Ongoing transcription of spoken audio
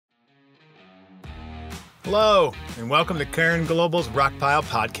Hello, and welcome to Cairn Global's Rockpile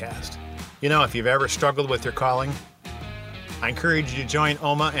Podcast. You know, if you've ever struggled with your calling, I encourage you to join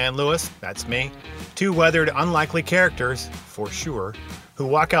Oma and Lewis, that's me, two weathered, unlikely characters, for sure, who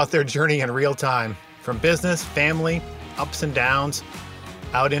walk out their journey in real time, from business, family, ups and downs,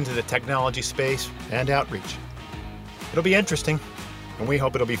 out into the technology space and outreach. It'll be interesting, and we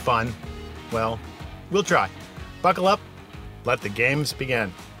hope it'll be fun. Well, we'll try. Buckle up, let the games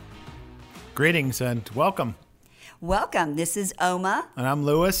begin. Greetings and welcome. Welcome. This is Oma. And I'm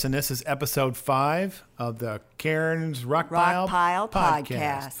Lewis, and this is episode 5 of the Cairn's Rockpile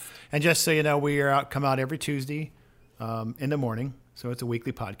Podcast. And just so you know, come out every Tuesday in the morning, so it's a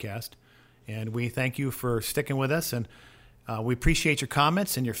weekly podcast. And we thank you for sticking with us, and we appreciate your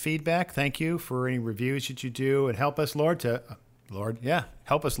comments and your feedback. Thank you for any reviews that you do, and help us, Lord, to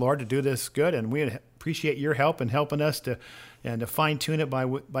do this good. And we appreciate your help in helping us to fine tune it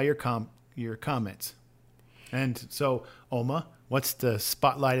by your comments. And so, Oma, what's the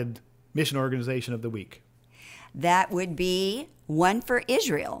spotlighted mission organization of the week? That would be One for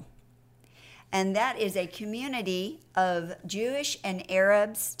Israel. And that is a community of Jewish and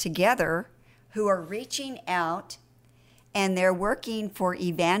Arabs together who are reaching out, and they're working for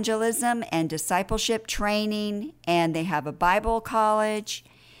evangelism and discipleship training, and they have a Bible college.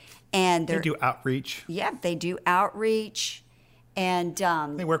 And they do outreach. Yeah, they do outreach. And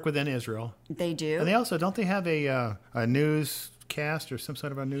they work within Israel. They do. And they also, don't they have a newscast or some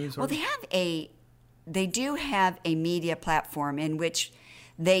sort of a news? Well, they do have a media platform in which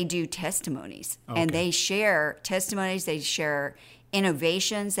they do testimonies. Okay. And they share testimonies. They share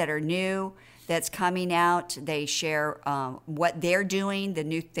innovations that are new, that's coming out. They share what they're doing, the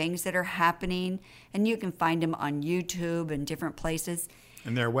new things that are happening. And you can find them on YouTube and different places.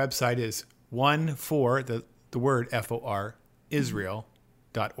 And their website is the word F-O-R,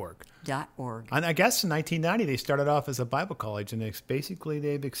 Israel.org. And I guess in 1990 they started off as a Bible college, and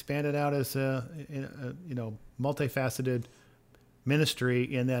they've expanded out as a multifaceted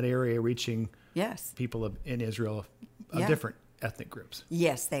ministry in that area, reaching people in Israel of different ethnic groups.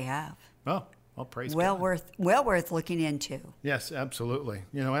 Yes, they have. Oh, well, praise God. Well worth looking into. Yes, absolutely.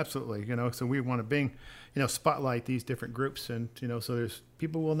 Absolutely. So we want to spotlight these different groups, and so there's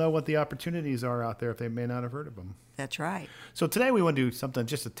people will know what the opportunities are out there if they may not have heard of them. That's right. So today we want to do something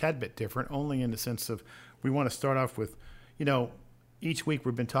just a tad bit different, only in the sense of we want to start off with, each week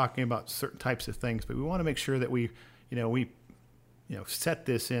we've been talking about certain types of things, but we want to make sure that we set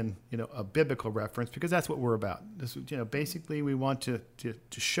this in, a biblical reference, because that's what we're about. This, basically we want to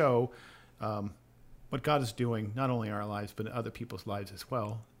show what God is doing, not only in our lives, but in other people's lives as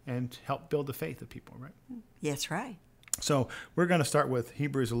well, and help build the faith of people, right? Yes, right. So we're going to start with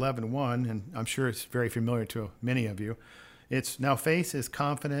Hebrews 11:1, and I'm sure it's very familiar to many of you. It's, now faith is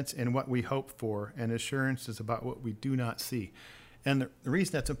confidence in what we hope for, and assurance is about what we do not see. And the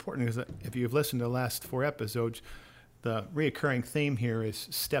reason that's important is that if you've listened to the last 4 episodes, the reoccurring theme here is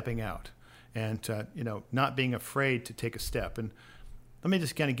stepping out and, not being afraid to take a step. And let me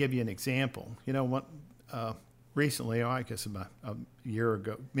just kind of give you an example. Recently, I guess about a year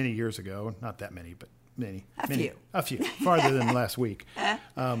ago, many years ago, not that many, but a few, farther than last week.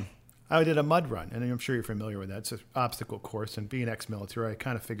 I did a mud run, and I'm sure you're familiar with that. It's an obstacle course, and being ex-military, I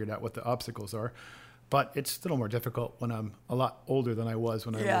kind of figured out what the obstacles are. But it's still more difficult when I'm a lot older than I was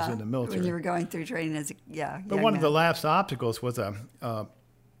when I was in the military. When you were going through training as But one of the last obstacles was an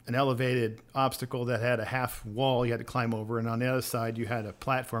elevated obstacle that had a half wall you had to climb over, and on the other side you had a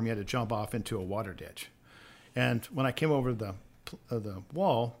platform you had to jump off into a water ditch. And when I came over the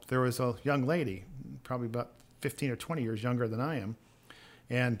wall, there was a young lady, probably about 15 or 20 years younger than I am,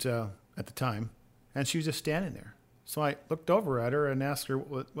 and at the time, and she was just standing there. So I looked over at her and asked her,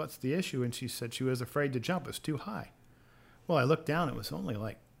 what's the issue? And she said she was afraid to jump. It was too high. Well, I looked down. It was only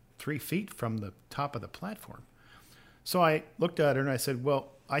like 3 feet from the top of the platform. So I looked at her and I said,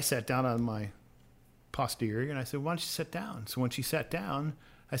 well, I sat down on my posterior, and I said, why don't you sit down? So when she sat down,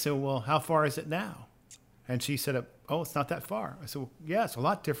 I said, well, how far is it now? And she said, oh, it's not that far. I said, well, yeah, it's a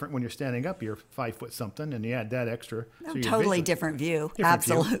lot different when you're standing up. You're 5 foot something, and you add that extra. No, so totally different view.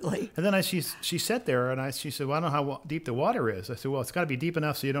 Absolutely. View. And then she sat there, and she said, well, I don't know how deep the water is. I said, well, it's got to be deep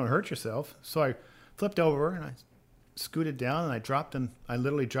enough so you don't hurt yourself. So I flipped over, and I scooted down, and I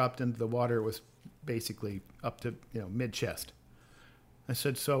literally dropped into the water. It was basically up to mid-chest. I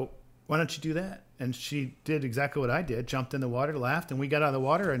said, so why don't you do that? And she did exactly what I did, jumped in the water, laughed, and we got out of the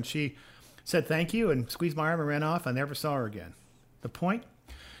water, and she said thank you and squeezed my arm and ran off. I never saw her again. The point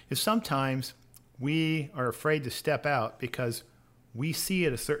is sometimes we are afraid to step out because we see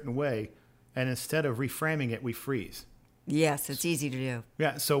it a certain way, and instead of reframing it, we freeze. Yes, it's easy to do.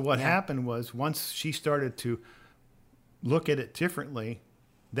 Yeah. So what happened was once she started to look at it differently,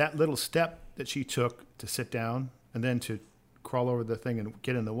 that little step that she took to sit down and then to crawl over the thing and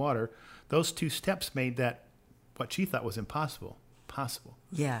get in the water, those 2 steps made that what she thought was impossible possible.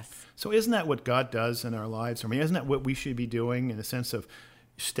 Yes. So isn't that what God does in our lives? I mean, isn't that what we should be doing in a sense of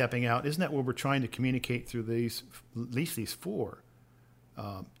stepping out? Isn't that what we're trying to communicate through these, at least these 4,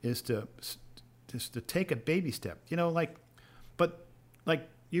 is to take a baby step, but like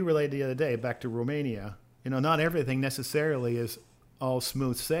you relayed the other day back to Romania, not everything necessarily is all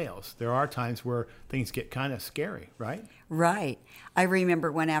smooth sails. There are times where things get kind of scary, right? Right. I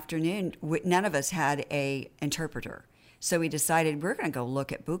remember one afternoon, none of us had a interpreter. So we decided we're going to go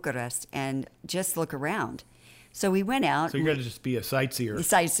look at Bucharest and just look around. So we went out. So you're going to just be a sightseer, in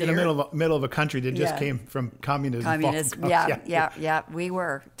the middle of a country that just came from communism. Yeah. We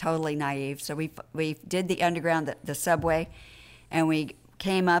were totally naive. So we did the underground, the subway, and we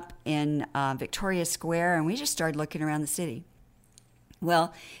came up in Victoria Square, and we just started looking around the city.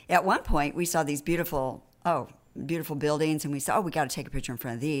 Well, at one point we saw these beautiful buildings, and we said, we got to take a picture in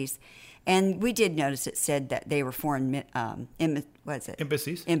front of these. And we did notice it said that they were foreign,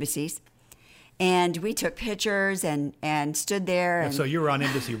 Embassies. And we took pictures and stood there. And so you were on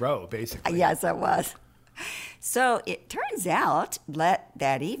Embassy Row, basically. Yes, I was. So it turns out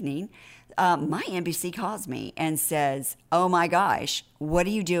that evening, my embassy calls me and says, "Oh my gosh, what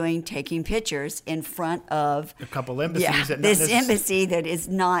are you doing taking pictures in front of a couple embassies? This embassy that is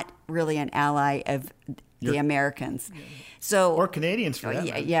not really an ally of the Americans." So or Canadians for that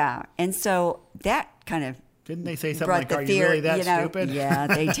matter. Yeah. And so that kind of didn't they say something like, "Are you really that stupid?" Yeah,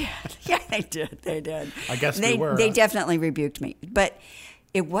 they did. Yeah, they did. I guess they were. They definitely rebuked me. But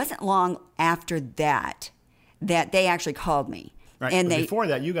it wasn't long after that they actually called me. Right. And before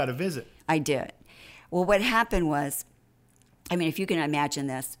that, you got a visit. I did. Well, what happened was, if you can imagine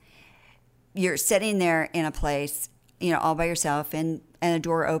this, you're sitting there in a place, all by yourself, and a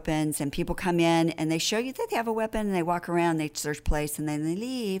door opens, and people come in, and they show you that they have a weapon, and they walk around, they search place, and then they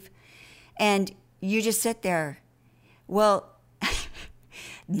leave. And you just sit there. Well,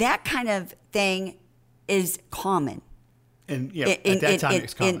 that kind of thing is common. And at that time,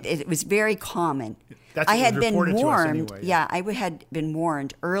 it's common. It was very common. That's what I had was been reported warned. To us anyway. Yeah, I had been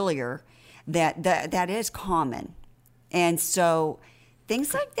warned earlier that is common, and so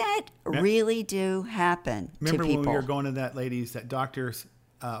things like that really do happen to people. Remember when we were going to that doctor's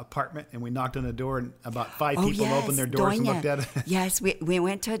apartment, and we knocked on the door, and about 5 people opened their doors and looked at it? Yes, we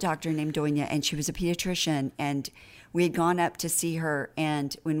went to a doctor named Doña, and she was a pediatrician, and we had gone up to see her,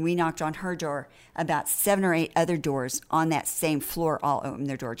 and when we knocked on her door, about 7 or 8 other doors on that same floor all opened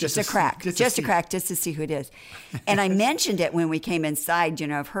their door, just a crack to see who it is. And I mentioned it when we came inside,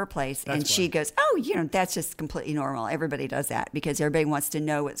 of her place, and she goes, that's just completely normal. Everybody does that because everybody wants to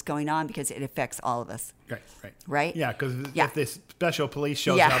know what's going on because it affects all of us. Right? Yeah, because if this special police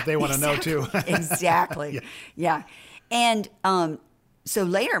shows up, they want to know too. Exactly. Yeah. And so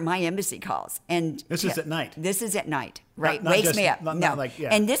later, my embassy calls, and this is at night. This is at night, right? Not Wakes just, me up. Not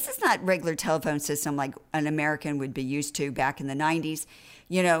and this is not regular telephone system like an American would be used to back in the 90s.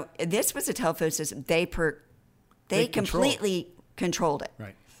 This was a telephone system. They completely controlled it.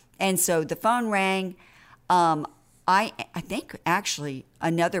 Right. And so the phone rang. I think actually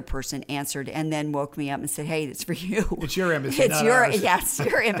another person answered and then woke me up and said, "Hey, it's for you. It's your embassy, not ours." Yes,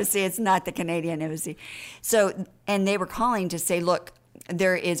 your embassy. It's not the Canadian embassy." So, and they were calling to say, "Look,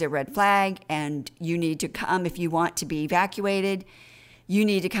 there is a red flag, and you need to come if you want to be evacuated. You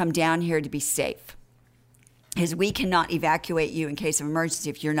need to come down here to be safe, because we cannot evacuate you in case of emergency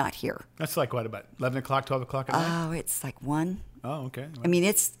if you're not here." That's like what, about 11 o'clock, 12 o'clock at night? Oh, it's like 1. Oh, okay.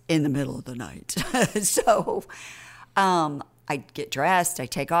 It's in the middle of the night. So I get dressed, I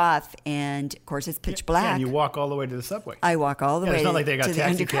take off, and of course it's pitch black. Yeah, and you walk all the way to the subway. I walk all the way. It's not like they got to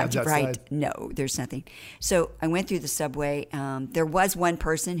taxi the cabs outside. Right? No, there's nothing. So I went through the subway. There was one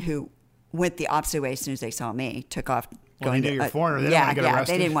person who went the opposite way as soon as they saw me. Took off. Well, they knew you're a foreigner. They didn't want to get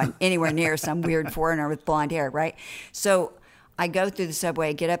arrested. They didn't want anywhere near some weird foreigner with blonde hair, right? So I go through the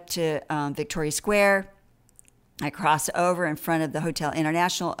subway, get up to Victoria Square. I cross over in front of the Hotel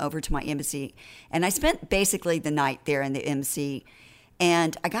International over to my embassy. And I spent basically the night there in the embassy.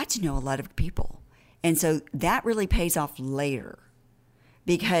 And I got to know a lot of people. And so that really pays off later,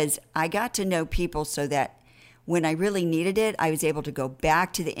 because I got to know people so that when I really needed it, I was able to go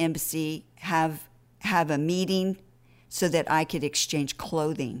back to the embassy, have a meeting so that I could exchange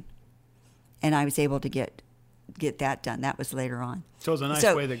clothing. And I was able to get that done. That was later on. So it was a nice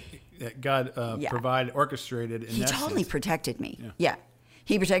way that God provided, orchestrated. He totally protected me. Yeah.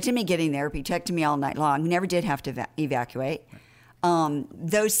 He protected me getting there, protected me all night long. Never did have to evacuate.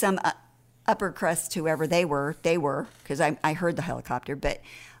 Those some upper crust, whoever they were, because I heard the helicopter, but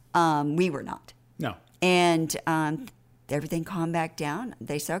we were not. No. And everything calmed back down.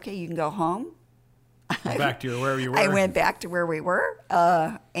 They said, okay, you can go home. Go back to wherever you were. I went back to where we were,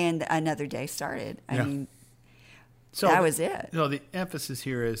 and another day started. I mean, so that was it. So the emphasis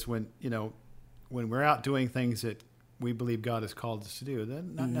here is when we're out doing things that we believe God has called us to do, that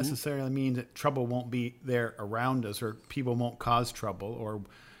not necessarily means that trouble won't be there around us or people won't cause trouble,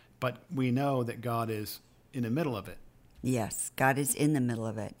 but we know that God is in the middle of it. Yes, God is in the middle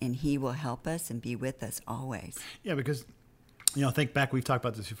of it, and He will help us and be with us always. Yeah, because, think back, we've talked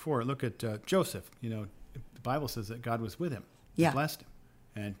about this before. Look at Joseph. The Bible says that God was with him, and blessed him,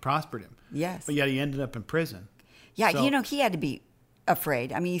 and prospered him. Yes. But yet he ended up in prison. Yeah, so, he had to be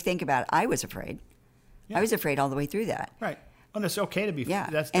afraid. I mean, you think about it, I was afraid. Yeah. I was afraid all the way through that. Right. And it's okay to be. Yeah.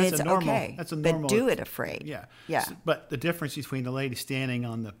 That's and it's a normal. Okay. That's a normal. But do it afraid. Yeah. Yeah. But the difference between the lady standing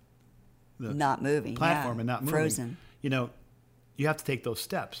on the not moving platform and not moving, frozen. You have to take those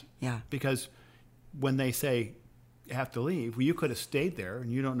steps. Yeah. Because when they say you have to leave, well, you could have stayed there and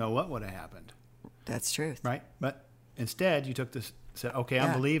you don't know what would have happened. That's true. Right. But instead, you took this. Said, okay,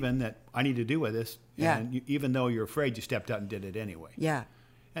 I'm believing that I need to do with this. And even though you're afraid, you stepped out and did it anyway. Yeah.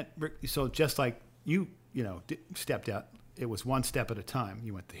 And so just like you stepped out, it was one step at a time.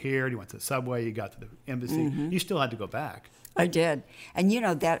 You went to here, you went to the subway, you got to the embassy. Mm-hmm. You still had to go back. I did. And,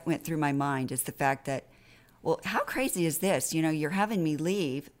 that went through my mind is the fact that, well, how crazy is this? You're having me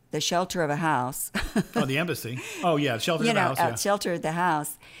leave the shelter of a house. Oh, the embassy. Oh, yeah, shelter of the house. Yeah. Shelter of the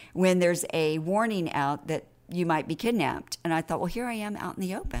house when there's a warning out that you might be kidnapped. And I thought, well, here I am out in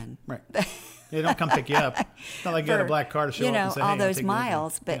the open. Right. They don't come pick you up. It's not like you had a black car to show up and say, all hey, those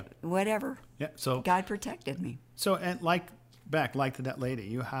miles, but whatever. Yeah. So God protected me. So, and like to that lady,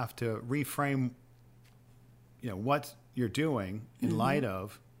 you have to reframe, what you're doing in light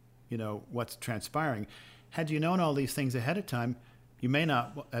of, what's transpiring. Had you known all these things ahead of time, you may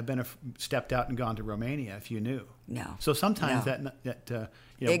not have been stepped out and gone to Romania if you knew. No. So sometimes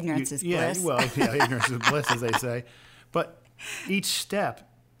ignorance is bliss. Ignorance is bliss, as they say. But each step,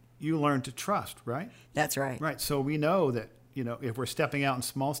 you learn to trust, right? That's right. Right. So we know that if we're stepping out in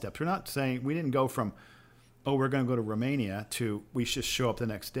small steps, we're not saying we didn't go from, we're going to go to Romania to we should show up the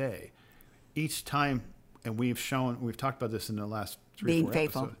next day. Each time, and we've talked about this in the last 3-4 being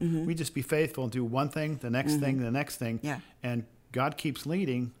faithful. episodes. Mm-hmm. We just be faithful and do one thing, the next thing, the next thing. Yeah. And God keeps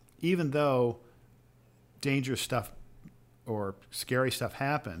leading, even though dangerous stuff or scary stuff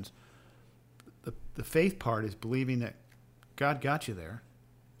happens. The faith part is believing that God got you there,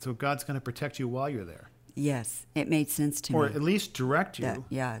 so God's going to protect you while you're there. Yes, it made sense to me. Or at least direct you.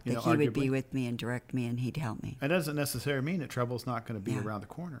 That He would be with me and direct me, and He'd help me. It doesn't necessarily mean that trouble's not going to be around the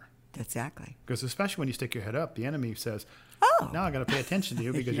corner. Exactly. Because especially when you stick your head up, the enemy says, now I got to pay attention to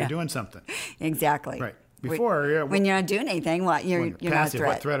you because you're doing something. Exactly. Right. Before, when you're not doing anything, you're passive, not a threat.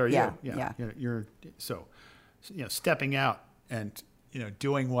 What threat are you? Yeah. You're stepping out and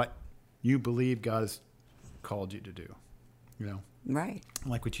doing what you believe God has called you to do. Right.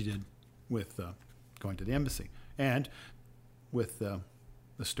 Like what you did with going to the embassy, and with the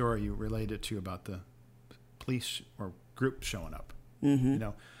story you related to about the police or group showing up. Mm-hmm.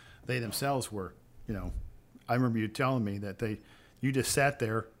 They themselves were. I remember you telling me that you just sat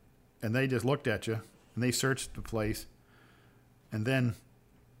there, and they just looked at you. And they searched the place, and then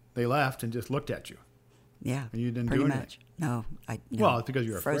they left and just looked at you. Yeah, and you didn't do anything. Much. No. Well, it's because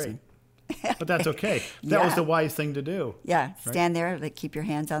you were frozen. Afraid. But that's okay. That was the wise thing to do. Yeah, right? Stand there, keep your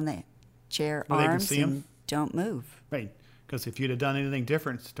hands on the chair, arms, and don't move. Right, because if you'd have done anything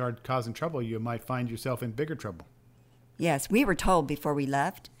different, started causing trouble, you might find yourself in bigger trouble. Yes, we were told before we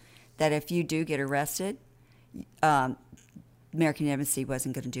left that if you do get arrested, American Embassy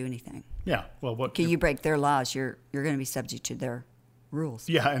wasn't going to do anything. Yeah, well, you break their laws, you're going to be subject to their rules.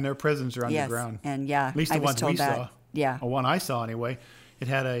 Yeah, and their prisons are underground. Yes, and at least the ones we saw. Yeah, the one I saw anyway, it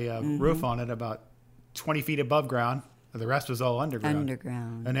had a roof on it about 20 feet above ground. The rest was all underground.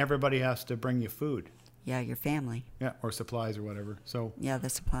 And everybody has to bring you food. Yeah, your family. Yeah, or supplies or whatever. So the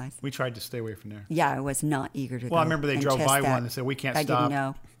supplies. We tried to stay away from there. Yeah, I was not eager to go. Well, I remember they drove by one and said, we can't stop. I didn't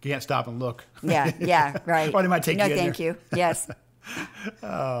know. You can't stop and look. Yeah, right. Or they might take you in thank you. Yes.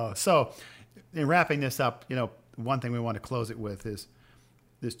 So in wrapping this up, one thing we want to close it with is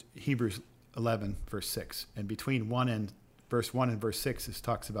this Hebrews 11, verse 6. And between verse 1 and verse 6, it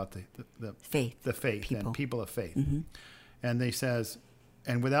talks about the faith. The faith people. And people of faith. Mm-hmm. And they says,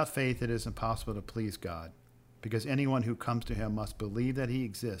 and without faith it is impossible to please God, because anyone who comes to him must believe that he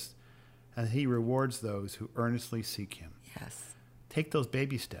exists, and he rewards those who earnestly seek him. Yes. take those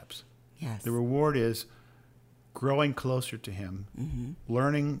baby steps. Yes. The reward is growing closer to him,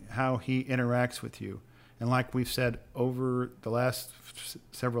 learning how he interacts with you. And like we've said over the last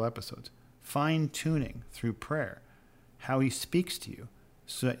several episodes, fine-tuning through prayer how he speaks to you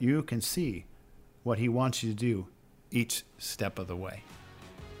so that you can see what he wants you to do each step of the way.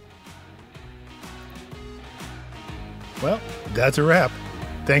 Well, that's a wrap.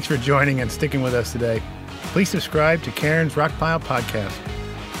 Thanks for joining and sticking with us today. Please subscribe to Cairn's Rockpile Podcast.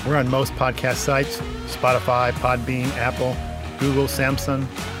 We're on most podcast sites, Spotify, Podbean, Apple, Google, Samsung.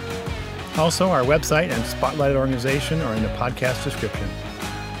 Also, our website and spotlighted organization are in the podcast description.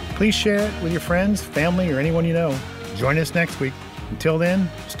 Please share it with your friends, family, or anyone you know. Join us next week. Until then,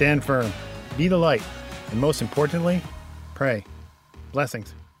 stand firm, be the light, and most importantly, pray.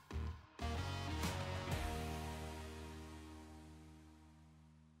 Blessings.